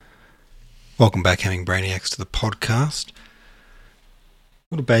Welcome back, Hemming Brainiacs, to the podcast.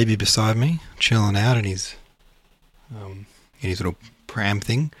 Little baby beside me, chilling out in his little pram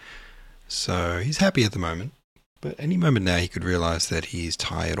thing. So he's happy at the moment, but any moment now he could realise that he's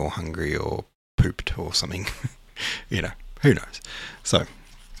tired or hungry or pooped or something. Who knows? So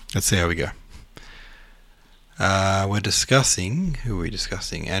let's see how we go. Who are we discussing?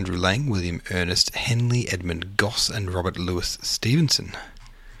 Andrew Lang, William Ernest, Henley, Edmund Goss, and Robert Louis Stevenson.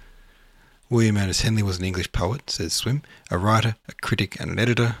 William Ernest Henley was an English poet, says Swim, a writer, a critic and an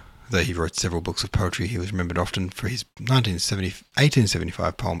editor. Though he wrote several books of poetry, he was remembered often for his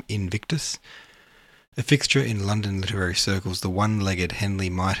 1875 poem Invictus. A fixture in London literary circles, the one-legged Henley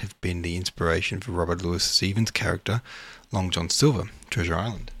might have been the inspiration for Robert Louis Stevenson' character, Long John Silver, Treasure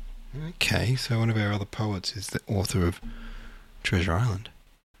Island. Okay, so one of our other poets is the author of Treasure Island.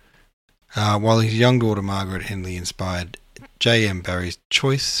 While his young daughter Margaret Henley inspired J.M. Barrie's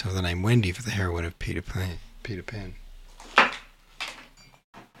choice of the name Wendy for the heroine of Peter Pan.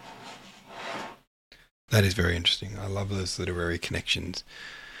 That is very interesting. I love those literary connections.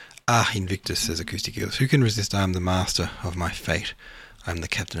 Invictus, says Acoustic Eels. Who can resist? I am the master of my fate. I am the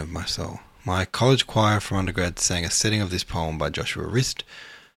captain of my soul. My college choir from undergrad sang a setting of this poem by Joshua Wrist.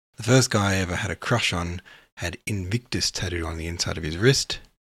 The first guy I ever had a crush on had Invictus tattooed on the inside of his wrist.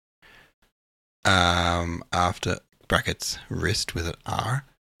 After brackets wrist with an R.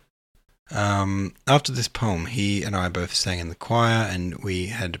 After this poem, he and I both sang in the choir, and we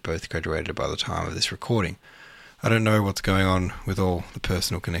had both graduated by the time of this recording. I don't know what's going on with all the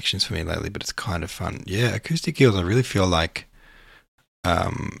personal connections for me lately, but it's kind of fun. Yeah, Acoustic Eels, I really feel like...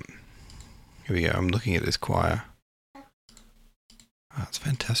 here we go, I'm looking at this choir. Oh, it's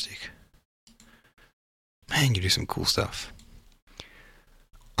fantastic. Man, you do some cool stuff.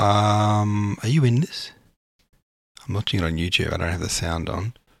 Are you in this? I'm watching it on YouTube. I don't have the sound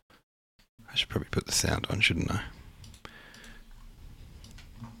on. I should probably put the sound on, shouldn't I?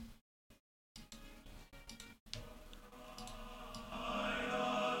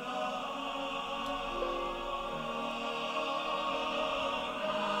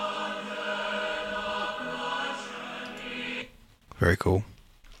 Very cool.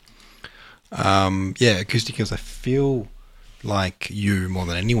 Acoustic Eels, I feel like you, more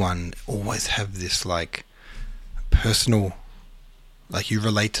than anyone, always have this, like, personal, like, you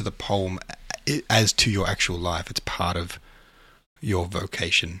relate to the poem as to your actual life. It's part of your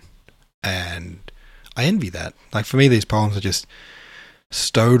vocation, and I envy that. Like, for me, these poems are just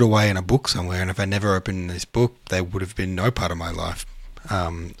stowed away in a book somewhere, and if I never opened this book, they would have been no part of my life,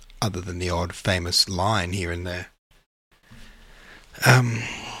 other than the odd famous line here and there.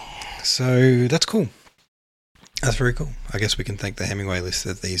 So that's cool. That's very cool. I guess we can thank the Hemingway list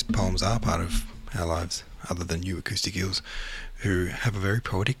that these poems are part of our lives, other than you Acoustic Eels, who have a very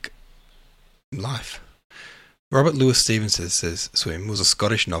poetic life. Robert Louis Stevenson, says Swim, was a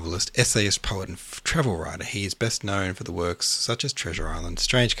Scottish novelist, essayist, poet and travel writer. He is best known for the works such as Treasure Island,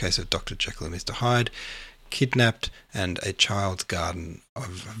 Strange Case of Dr. Jekyll and Mr. Hyde, Kidnapped, and A Child's Garden of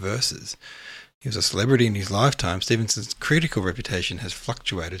Verses. He was a celebrity in his lifetime. Stevenson's critical reputation has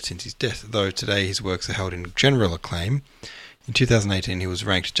fluctuated since his death, though today his works are held in general acclaim. In 2018, he was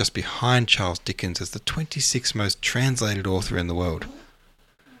ranked just behind Charles Dickens as the 26th most translated author in the world.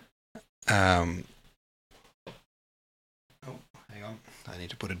 Oh, hang on. I need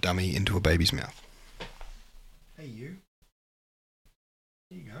to put a dummy into a baby's mouth. Hey, you.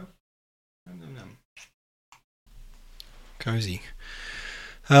 There you go. Nom, nom, nom. Cozy.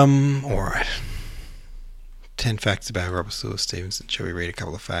 Alright. 10 facts about Robert Louis Stevenson. Shall we read a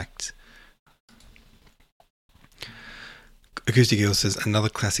couple of facts? Acoustic Eels says, another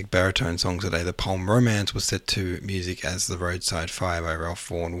classic baritone song today. The poem Romance was set to music as The Roadside Fire by Ralph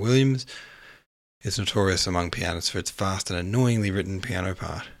Vaughan Williams. It's notorious among pianists for its fast and annoyingly written piano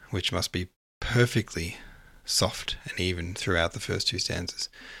part, which must be perfectly soft and even throughout the first two stanzas.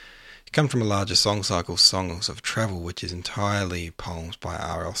 It comes from a larger song cycle, Songs of Travel, which is entirely poems by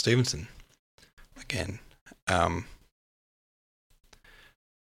R.L. Stevenson. Again, yeah.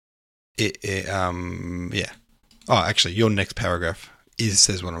 Oh, actually, your next paragraph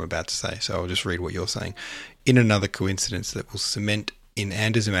says what I'm about to say, so I'll just read what you're saying. In another coincidence that will cement in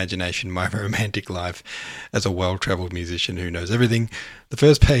Anders' imagination my romantic life as a well-travelled musician who knows everything, the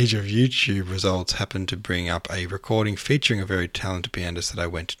first page of YouTube results happened to bring up a recording featuring a very talented pianist that I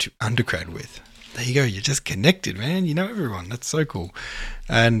went to undergrad with. There you go, you're just connected, man. You know everyone. That's so cool.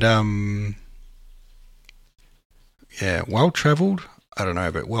 And, well-travelled, I don't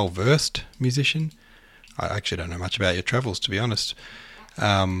know, but well-versed musician. I actually don't know much about your travels, to be honest.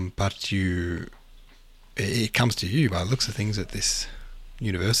 But it comes to you by the looks of things at this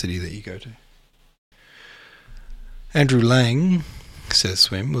university that you go to. Andrew Lang, says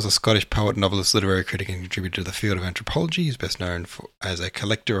Swim, was a Scottish poet, novelist, literary critic and contributor to the field of anthropology. He is best known as a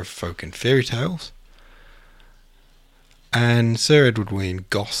collector of folk and fairy tales. And Sir Edward William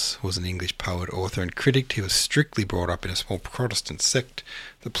Gosse was an English poet, author and critic. He was strictly brought up in a small Protestant sect,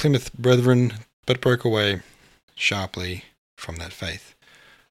 the Plymouth Brethren, but broke away sharply from that faith.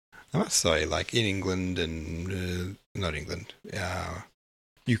 I must say, like in England and, not England,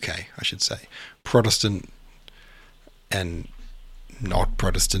 UK, I should say, Protestant and not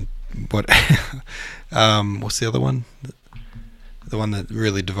Protestant, what's the other one? The one that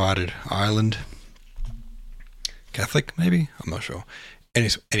really divided Ireland? Catholic, maybe? I'm not sure.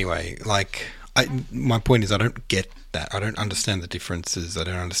 Anyway, my point is I don't get that. I don't understand the differences. I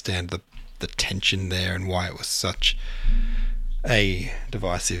don't understand the tension there and why it was such a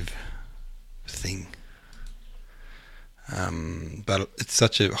divisive thing. But it's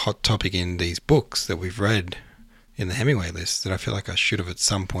such a hot topic in these books that we've read in the Hemingway list that I feel like I should have at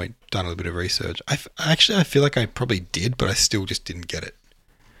some point done a little bit of research. I feel like I probably did, but I still just didn't get it.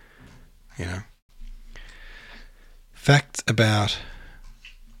 You know? Facts about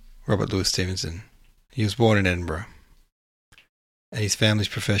Robert Louis Stevenson. He was born in Edinburgh, and his family's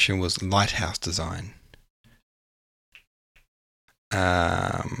profession was lighthouse design. He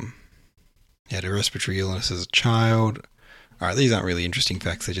had a respiratory illness as a child. Alright, these aren't really interesting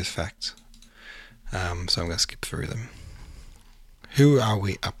facts, they're just facts. So I'm going to skip through them. Who are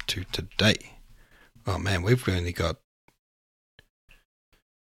we up to today? Oh man, we have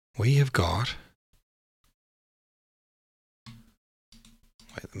got...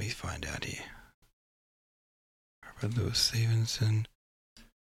 Wait, let me find out here. Robert Louis Stevenson.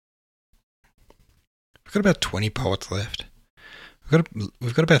 We've got about 20 poets left.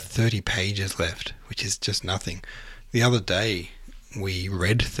 We've got about 30 pages left, which is just nothing. The other day, we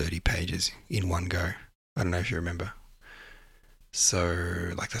read 30 pages in one go. I don't know if you remember.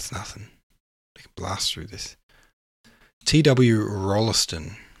 So, that's nothing. We can blast through this. T.W.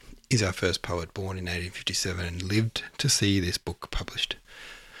 Rolleston is our first poet, born in 1857 and lived to see this book published.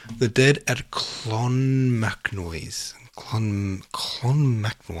 The Dead at Clonmacnoise.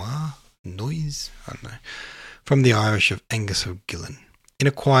 Clonmacnoise? Noise? I don't know. From the Irish of Angus O'Gillan. In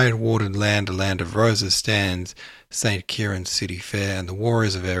a quiet watered land, a land of roses, stands St. Kieran's city fair, and the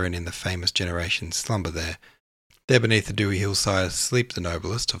warriors of Erin in the famous generation slumber there. There beneath the dewy hillside sleep the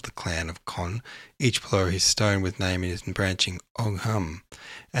noblest of the clan of Con, each below his stone with name in his branching Ogham,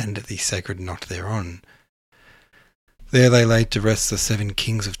 and the sacred knot thereon. There they laid to rest the 7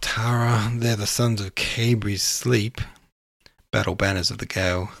 kings of Tara, there the sons of Cabry's sleep, battle banners of the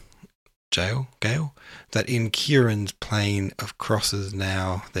Gale, that in Kieran's plain of crosses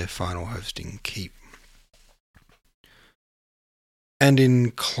now their final hosting keep. And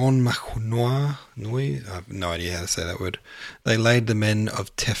in Clonmacnoise, I have no idea how to say that word, they laid the men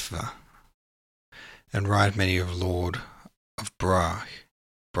of Tefva, and right many of Lord of Brach.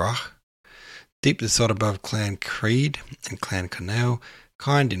 Deep the sod above Clan Creed and Clan Connell,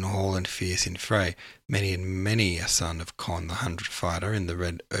 kind in hall and fierce in fray, many and many a son of Con the 100 fighter in the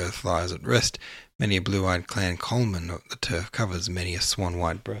red earth lies at rest, many a blue-eyed Clan Coleman the turf covers, many a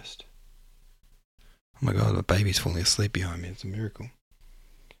swan-white breast. Oh my god, the baby's falling asleep behind me, it's a miracle.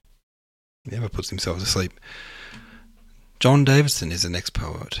 He never puts himself to sleep. John Davidson is the next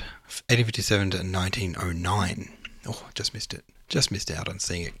poet, 1857 to 1909. Oh, I just missed it. Just missed out on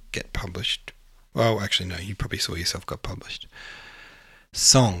seeing it get published. Well, actually, no, you probably saw yourself got published.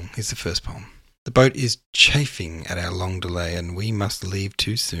 Song is the first poem. The boat is chafing at our long delay, and we must leave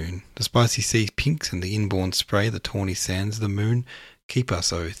too soon. The spicy sea pinks and the inborn spray, the tawny sands, the moon, keep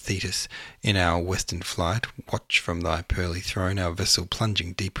us, O Thetis, in our western flight. Watch from thy pearly throne our vessel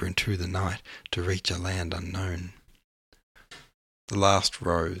plunging deeper into the night to reach a land unknown. The Last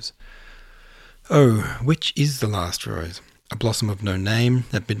Rose. Oh, which is the last rose? A blossom of no name.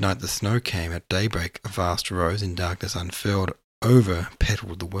 At midnight the snow came. At daybreak a vast rose in darkness unfurled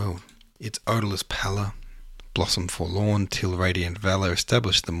over-petalled the world. Its odorless pallor, blossom forlorn, till radiant valour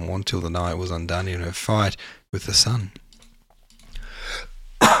established the morn, till the night was undone in her fight with the sun.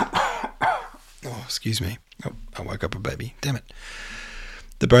 Oh, excuse me. Oh, I woke up a baby. Damn it.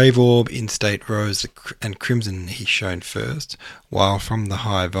 The brave orb in state rose, and crimson he shone first, while from the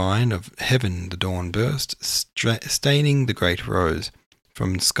high vine of heaven the dawn burst, staining the great rose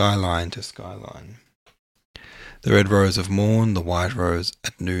from skyline to skyline. The red rose of morn, the white rose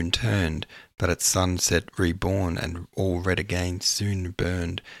at noon turned, but at sunset reborn, and all red again soon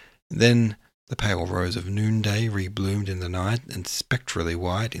burned. Then the pale rose of noonday rebloomed in the night, and spectrally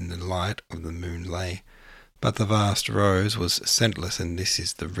white in the light of the moon lay. But the vast rose was scentless, and this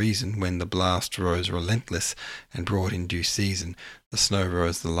is the reason. When the blast rose relentless, and brought in due season, the snow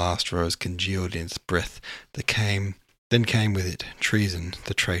rose, the last rose, congealed in its breath. Then came with it treason,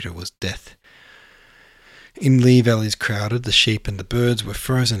 the traitor was death. In lee valleys crowded, the sheep and the birds were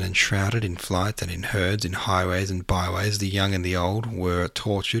frozen and shrouded in flights and in herds, in highways and byways. The young and the old were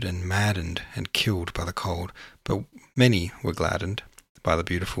tortured and maddened and killed by the cold, but many were gladdened by the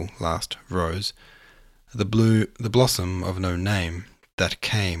beautiful last rose, the blossom of no name, that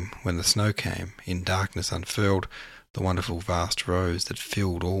came when the snow came, in darkness unfurled, the wonderful vast rose that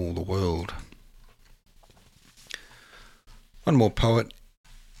filled all the world. One more poet.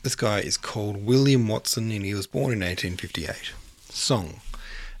 This guy is called William Watson, and he was born in 1858. Song.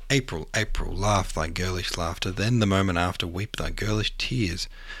 April, April, laugh thy girlish laughter, then the moment after weep thy girlish tears.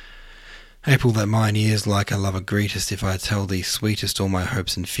 April, that mine ears like a lover greetest, if I tell thee sweetest all my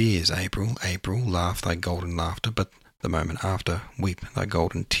hopes and fears. April, April, laugh thy golden laughter, but the moment after weep thy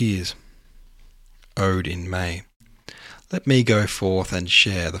golden tears. Ode in May. Let me go forth and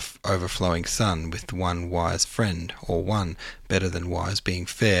share the overflowing sun with one wise friend, or one better than wise, being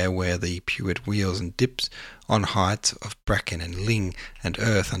fair, where the pewit wheels and dips on heights of bracken and ling, and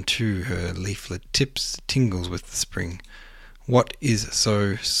earth unto her leaflet tips tingles with the spring. What is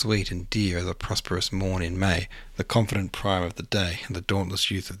so sweet and dear as a prosperous morn in May, the confident prime of the day, and the dauntless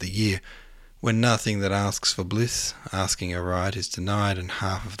youth of the year, when nothing that asks for bliss, asking aright, is denied, and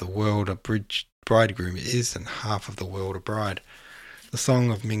half of the world a bridegroom is, and half of the world a bride. The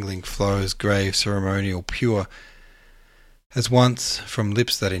song of mingling flows, grave, ceremonial, pure, as once from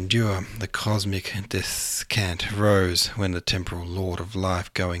lips that endure. The cosmic descant rose, when the temporal lord of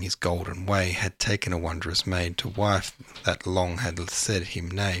life, going his golden way, had taken a wondrous maid to wife that long had said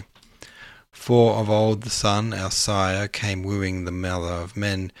him nay. For of old the sun, our sire, came wooing the mother of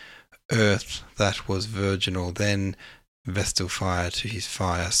men. Earth, that was virginal then, vestal fire to his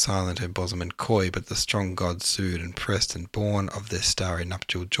fire, silent her bosom and coy, but the strong gods sued and pressed, and born of their starry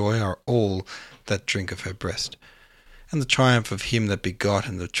nuptial joy are all that drink of her breast. And the triumph of him that begot,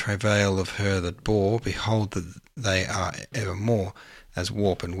 and the travail of her that bore, behold that they are evermore, as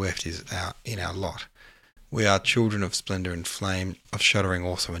warp and weft is in our lot. We are children of splendour and flame, of shuddering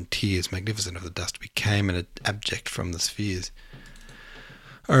also and tears, magnificent of the dust we came, and abject from the spheres.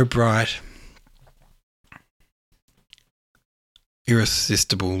 O bright,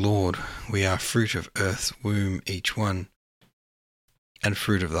 irresistible Lord, we are fruit of earth's womb each one, and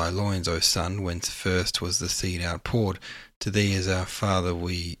fruit of thy loins, O Son, whence first was the seed outpoured. To thee as our Father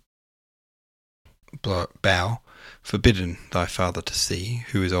we bow, forbidden thy Father to see,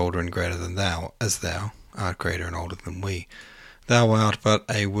 who is older and greater than thou, as thou art greater and older than we. Thou art but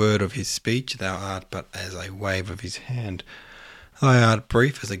a word of his speech, thou art but as a wave of his hand. Thou art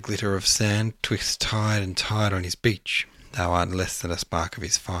brief as a glitter of sand, twixt tide and tide on his beach. Thou art less than a spark of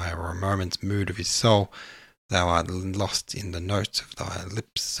his fire, or a moment's mood of his soul. Thou art lost in the notes of thy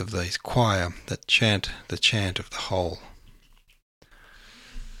lips of his choir, that chant the chant of the whole.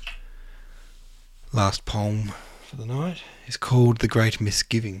 Last poem for the night is called The Great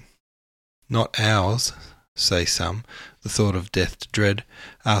Misgiving. Not ours, say some, the thought of death to dread,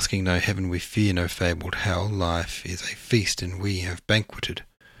 asking no heaven we fear, no fabled hell. Life is a feast, and we have banqueted.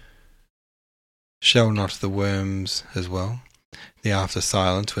 Shall not the worms as well? The after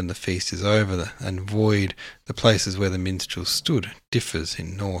silence, when the feast is over, and void, the places where the minstrel stood, differs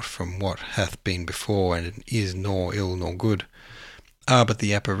in naught from what hath been before, and is nor ill nor good. Ah, but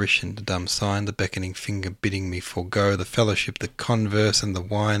the apparition, the dumb sign, the beckoning finger bidding me forego the fellowship, the converse, and the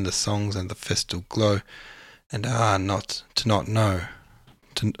wine, the songs, and the festal glow, and to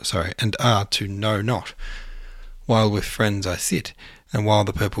know not, while with friends I sit, and while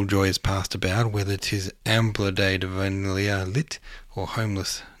the purple joy is passed about, whether 'tis ampler day divinely lit, or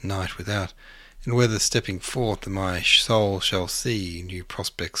homeless night without, and whether stepping forth my soul shall see new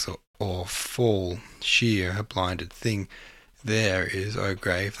prospects, or fall sheer a blinded thing. There is, O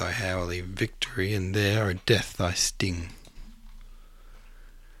grave, thy hourly victory, and there, O death, thy sting.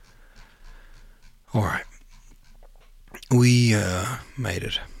 Alright. We made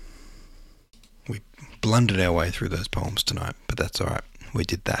it. We blundered our way through those poems tonight, but that's alright. We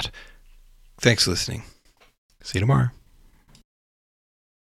did that. Thanks for listening. See you tomorrow.